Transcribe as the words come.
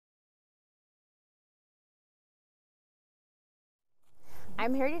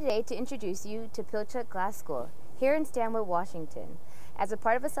I'm here today to introduce you to Pilchuck Glass School here in Stanwood, Washington, as a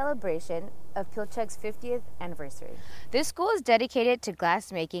part of a celebration of Pilchuck's 50th anniversary. This school is dedicated to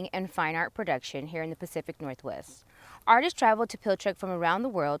glass making and fine art production here in the Pacific Northwest. Artists travel to Pilchuck from around the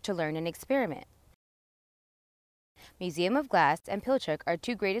world to learn and experiment. Museum of Glass and Pilchuck are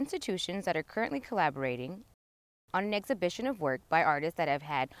two great institutions that are currently collaborating on an exhibition of work by artists that have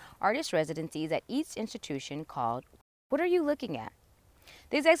had artist residencies at each institution called What Are You Looking At?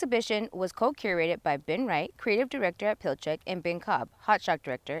 This exhibition was co-curated by Ben Wright, creative director at Pilchuck, and Ben Cobb, hotshot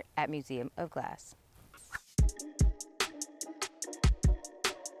director at Museum of Glass.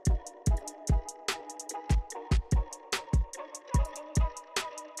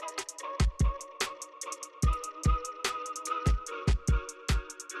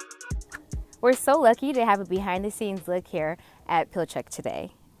 We're so lucky to have a behind-the-scenes look here at Pilchuck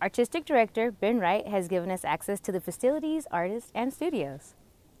today. Artistic director Ben Wright has given us access to the facilities, artists, and studios.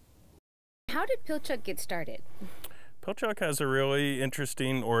 How did Pilchuck get started? Pilchuck has a really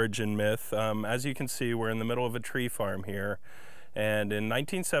interesting origin myth. As you can see, we're in the middle of a tree farm here. And in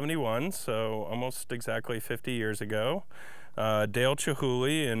 1971, so almost exactly 50 years ago, Dale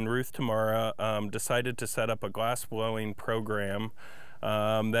Chihuly and Ruth Tamara decided to set up a glass blowing program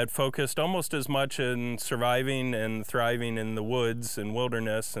that focused almost as much in surviving and thriving in the woods and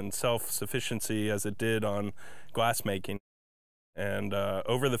wilderness and self-sufficiency as it did on glass making. And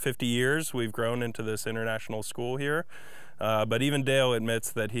over the 50 years, we've grown into this international school here. But even Dale admits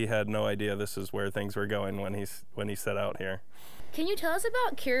that he had no idea this is where things were going when he set out here. Can you tell us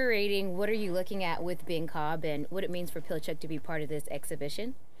about curating What Are You Looking At with Ben Cobb and what it means for Pilchuck to be part of this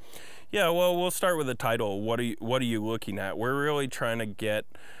exhibition? Yeah, well, we'll start with the title, What are you looking at? We're really trying to get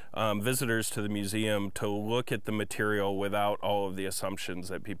visitors to the museum to look at the material without all of the assumptions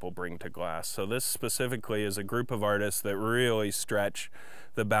that people bring to glass. So this specifically is a group of artists that really stretch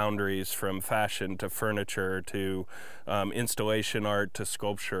the boundaries from fashion to furniture to installation art to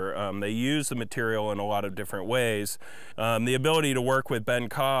sculpture. They use the material in a lot of different ways. The ability to work with Ben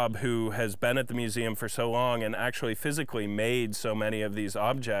Cobb, who has been at the museum for so long and actually physically made so many of these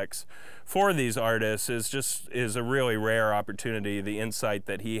objects for these artists, is a really rare opportunity. The insight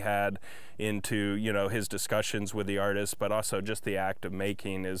that he had into his discussions with the artists, but also just the act of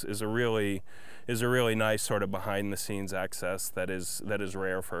making is a really nice sort of behind the scenes access that is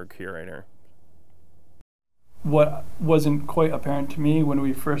rare for a curator. What wasn't quite apparent to me when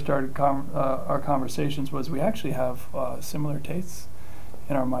we first started our conversations was we actually have similar tastes,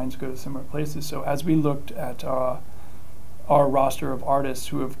 and our minds go to similar places. So as we looked at our roster of artists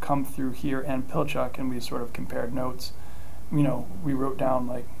who have come through here and Pilchuck, and we sort of compared notes, we wrote down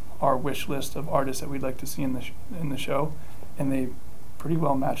like our wish list of artists that we'd like to see in the show, and they pretty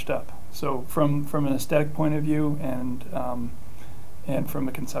well matched up. So from an aesthetic point of view and from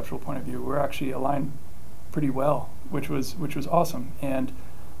a conceptual point of view, we're actually aligned pretty well, which was awesome. And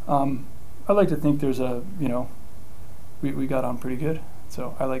I like to think there's we got on pretty good.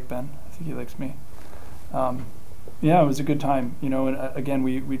 So I like Ben. I think he likes me. Yeah, it was a good time. And again,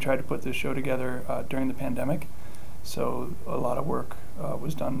 we tried to put this show together during the pandemic, so a lot of work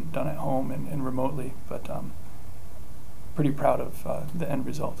was done at home and remotely, but pretty proud of the end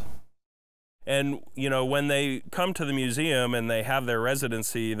result. And when they come to the museum and they have their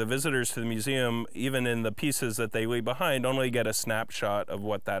residency, the visitors to the museum, even in the pieces that they leave behind, only get a snapshot of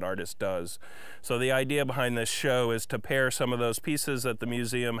what that artist does. So the idea behind this show is to pair some of those pieces that the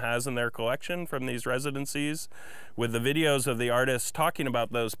museum has in their collection from these residencies with the videos of the artists talking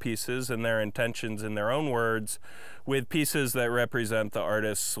about those pieces and their intentions in their own words, with pieces that represent the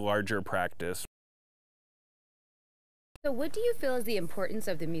artist's larger practice. So what do you feel is the importance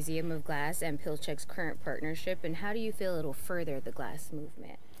of the Museum of Glass and Pilchuck's current partnership, and how do you feel it'll further the glass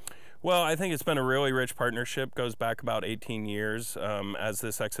movement? Well, I think it's been a really rich partnership, goes back about 18 years, as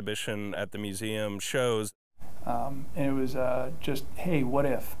this exhibition at the museum shows. And it was just, hey, what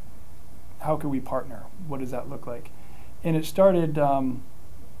if? How could we partner? What does that look like? And it started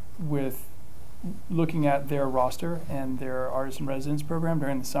with looking at their roster and their artist in residence program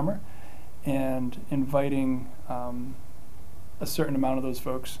during the summer and inviting a certain amount of those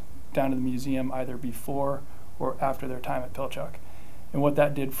folks down to the museum either before or after their time at Pilchuck. And what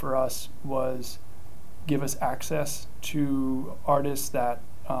that did for us was give us access to artists that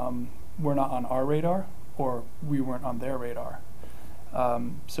were not on our radar or we weren't on their radar.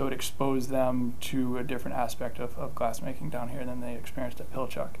 So it exposed them to a different aspect of glassmaking down here than they experienced at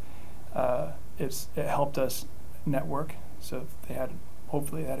Pilchuck. It helped us network, so they had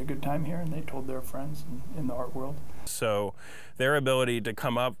hopefully they had a good time here and they told their friends in the art world. So their ability to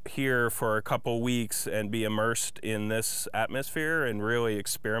come up here for a couple weeks and be immersed in this atmosphere and really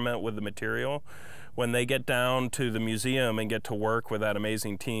experiment with the material, when they get down to the museum and get to work with that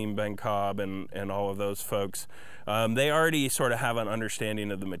amazing team, Ben Cobb and all of those folks, they already sort of have an understanding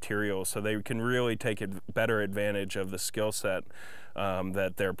of the material, so they can really take better advantage of the skill set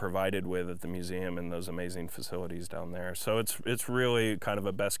that they're provided with at the museum and those amazing facilities down there. So it's really kind of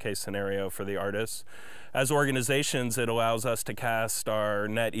a best case scenario for the artists. As organizations, it allows us to cast our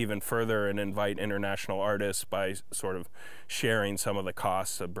net even further and invite international artists by sort of sharing some of the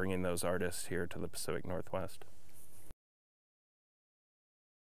costs of bringing those artists here to the Pacific Northwest.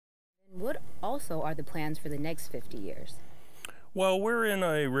 What also are the plans for the next 50 years? Well, we're in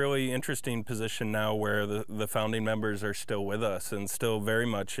a really interesting position now where the founding members are still with us and still very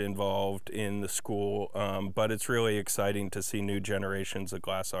much involved in the school, but it's really exciting to see new generations of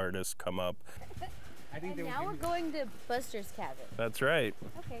glass artists come up. And now we're going to Buster's cabin. That's right.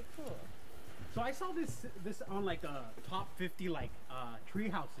 Okay, cool. So I saw this on like top 50 like tree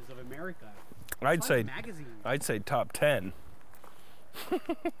houses of America. I'd say magazine. I'd say top 10.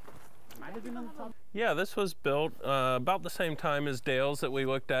 Magazine on the top. Yeah, this was built about the same time as Dale's that we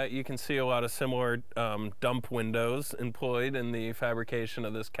looked at. You can see a lot of similar dump windows employed in the fabrication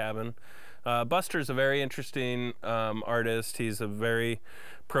of this cabin. Buster's a very interesting artist. He's a very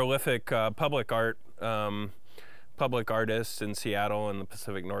prolific public artist in Seattle and the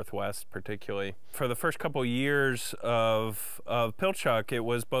Pacific Northwest particularly. For the first couple years of Pilchuck, it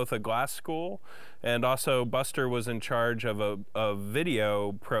was both a glass school and also Buster was in charge of a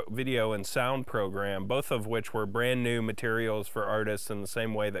video and sound program, both of which were brand new materials for artists in the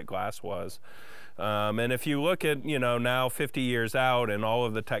same way that glass was. And if you look at, now 50 years out and all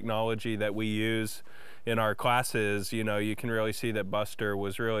of the technology that we use in our classes, you can really see that Buster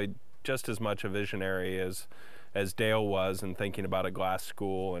was really just as much a visionary as Dale was in thinking about a glass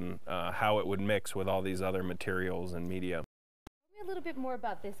school and how it would mix with all these other materials and media. Tell me a little bit more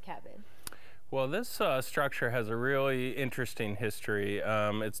about this cabin. Well, this structure has a really interesting history.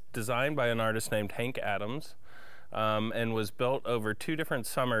 It's designed by an artist named Hank Adams and was built over 2 different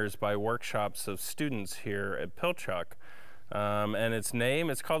summers by workshops of students here at Pilchuck. And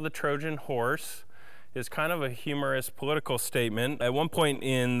it's called the Trojan Horse. Is kind of a humorous political statement. At one point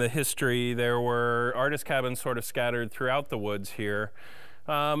in the history, there were artist cabins sort of scattered throughout the woods here,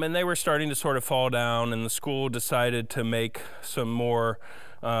 and they were starting to sort of fall down, and the school decided to make some more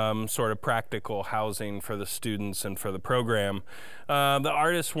sort of practical housing for the students and for the program. The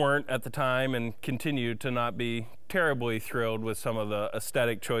artists weren't at the time and continue to not be terribly thrilled with some of the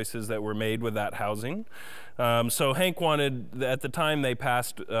aesthetic choices that were made with that housing. So Hank wanted, at the time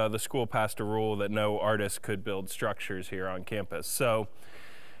the school passed a rule that no artist could build structures here on campus. So,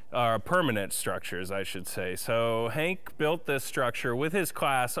 permanent structures, I should say. So Hank built this structure with his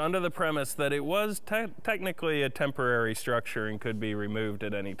class under the premise that it was technically a temporary structure and could be removed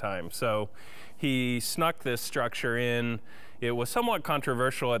at any time. So he snuck this structure in. It was somewhat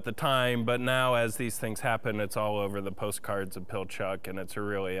controversial at the time, but now as these things happen, it's all over the postcards of Pilchuck, and it's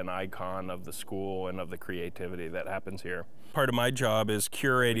really an icon of the school and of the creativity that happens here. Part of my job is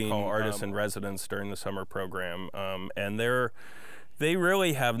curating artists in residence during the summer program, and they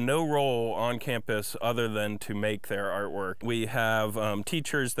really have no role on campus other than to make their artwork. We have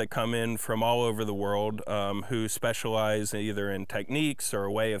teachers that come in from all over the world who specialize either in techniques or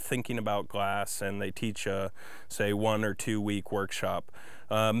a way of thinking about glass, and they teach a, say, 1 or 2 week workshop.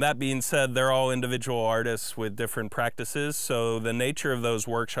 That being said, they're all individual artists with different practices, so the nature of those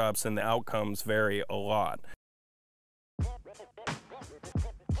workshops and the outcomes vary a lot.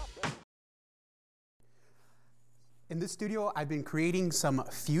 In this studio, I've been creating some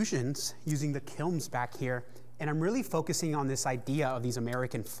fusions using the kilns back here, and I'm really focusing on this idea of these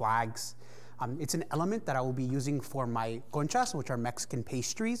American flags. It's an element that I will be using for my conchas, which are Mexican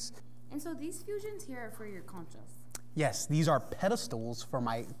pastries. And so these fusions here are for your conchas? Yes, these are pedestals for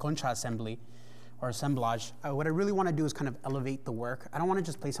my concha assembly or assemblage. What I really want to do is kind of elevate the work. I don't want to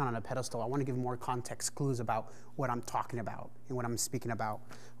just place it on a pedestal. I want to give more context clues about what I'm talking about and what I'm speaking about.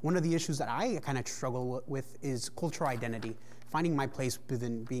 One of the issues that I kind of struggle with is cultural identity, finding my place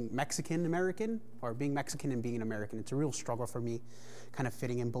within being Mexican-American or being Mexican and being an American. It's a real struggle for me, kind of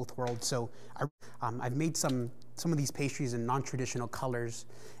fitting in both worlds. So I've made some of these pastries in non-traditional colors,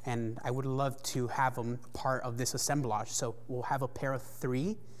 and I would love to have them part of this assemblage. So we'll have a pair of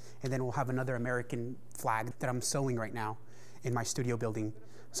 3, and then we'll have another American flag that I'm sewing right now in my studio building.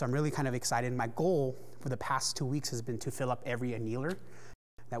 So I'm really kind of excited. My goal for the past 2 weeks has been to fill up every annealer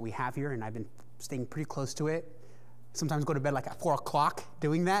that we have here, and I've been staying pretty close to it. sometimes go to bed like at 4 o'clock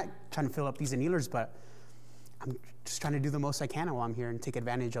doing that, trying to fill up these annealers, but I'm just trying to do the most I can while I'm here and take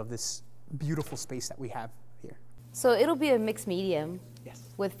advantage of this beautiful space that we have here. So it'll be a mixed medium. Yes.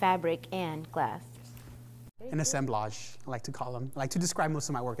 With fabric and glass. An assemblage, I like to call them. I like to describe most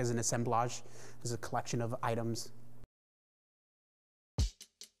of my work as an assemblage. It's a collection of items.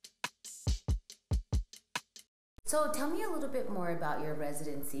 So tell me a little bit more about your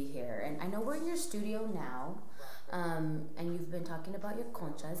residency here. And I know we're in your studio now, and you've been talking about your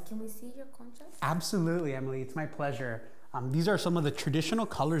conchas. Can we see your conchas? Absolutely, Emily. It's my pleasure. These are some of the traditional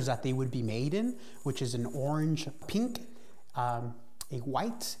colors that they would be made in, which is an orange, pink, a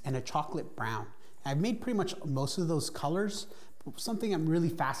white, and a chocolate brown. I've made pretty much most of those colors. Something I'm really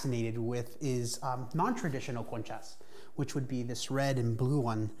fascinated with is non-traditional conchas, which would be this red and blue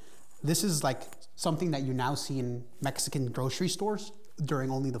one. This is like something that you now see in Mexican grocery stores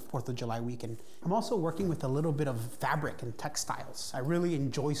during only the 4th of July weekend. I'm also working with a little bit of fabric and textiles. I really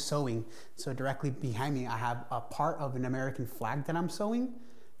enjoy sewing. So directly behind me, I have a part of an American flag that I'm sewing.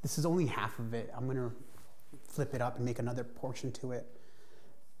 This is only half of it. I'm gonna flip it up and make another portion to it.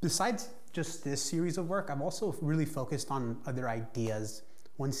 Besides just this series of work, I'm also really focused on other ideas.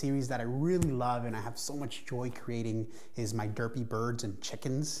 One series that I really love and I have so much joy creating is my derpy birds and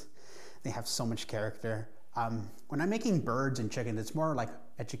chickens. They have so much character. When I'm making birds and chickens, it's more like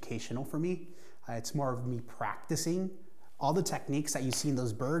educational for me. It's more of me practicing. All the techniques that you see in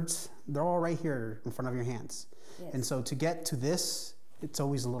those birds, they're all right here in front of your hands. Yes. And so to get to this, it's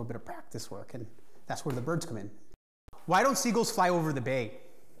always a little bit of practice work, and that's where the birds come in. Why don't seagulls fly over the bay?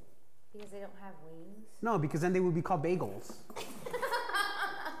 Because they don't have wings? No, because then they would be called bagels.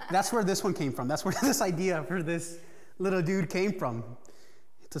 That's where this one came from. That's where this idea for this little dude came from.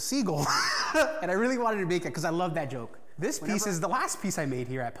 It's a seagull. And I really wanted to make it because I love that joke. This piece is the last piece I made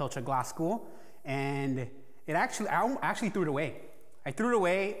here at Pilchuck Glass School. And I actually threw it away. I threw it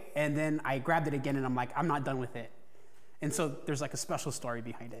away and then I grabbed it again and I'm like, I'm not done with it. And so there's like a special story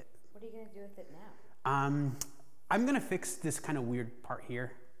behind it. What are you going to do with it now? I'm going to fix this kind of weird part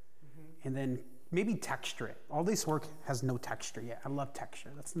here. And then maybe texture it. All this work has no texture yet. I love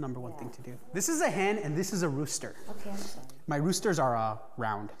texture. That's the number one thing to do. This is a hen and this is a rooster. Okay, I'm sorry. My roosters are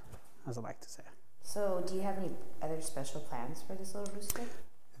round, as I like to say. So do you have any other special plans for this little rooster?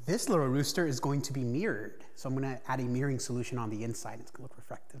 This little rooster is going to be mirrored. So I'm going to add a mirroring solution on the inside. It's going to look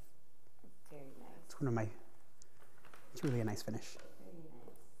reflective. Very nice. It's really a nice finish.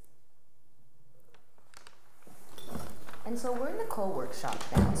 And so we're in the co-workshop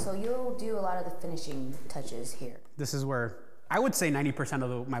now, so you'll do a lot of the finishing touches here. This is where I would say 90%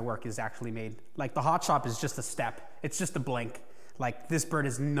 of my work is actually made. Like the hot shop is just a step. It's just a blank. Like this bird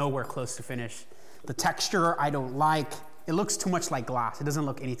is nowhere close to finish. The texture I don't like. It looks too much like glass. It doesn't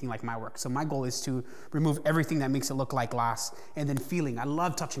look anything like my work. So my goal is to remove everything that makes it look like glass and then feeling. I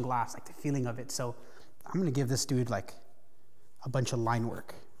love touching glass, like the feeling of it. So I'm gonna give this dude like a bunch of line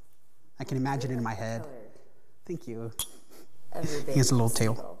work. I can imagine it in my head. Thank you. He has a little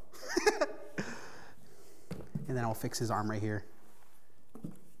tail. And then I'll fix his arm right here.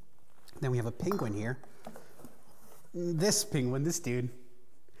 Then we have a penguin here. This penguin, this dude.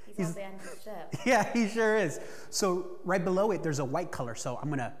 He's all bandaged up. Yeah, he sure is. So right below it, there's a white color. So I'm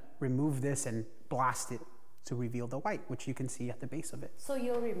gonna remove this and blast it to reveal the white, which you can see at the base of it. So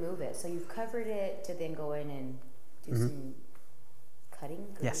you'll remove it. So you've covered it to then go in and do some cutting,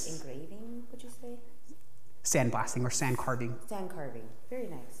 engraving, would you say? Sandblasting or sand carving. Sand carving, very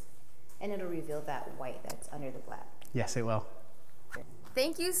nice. And it'll reveal that white that's under the black. Yes, it will.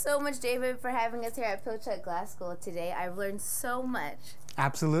 Thank you so much, David, for having us here at Pilchuck Glass School today. I've learned so much.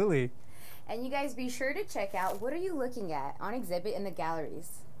 Absolutely. And you guys be sure to check out What Are You Looking At on exhibit in the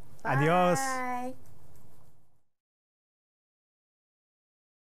galleries. Bye. Adios. Bye.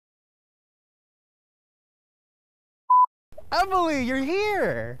 Emily, you're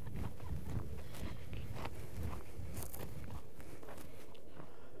here.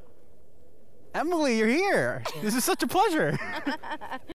 Emily, you're here. This is such a pleasure.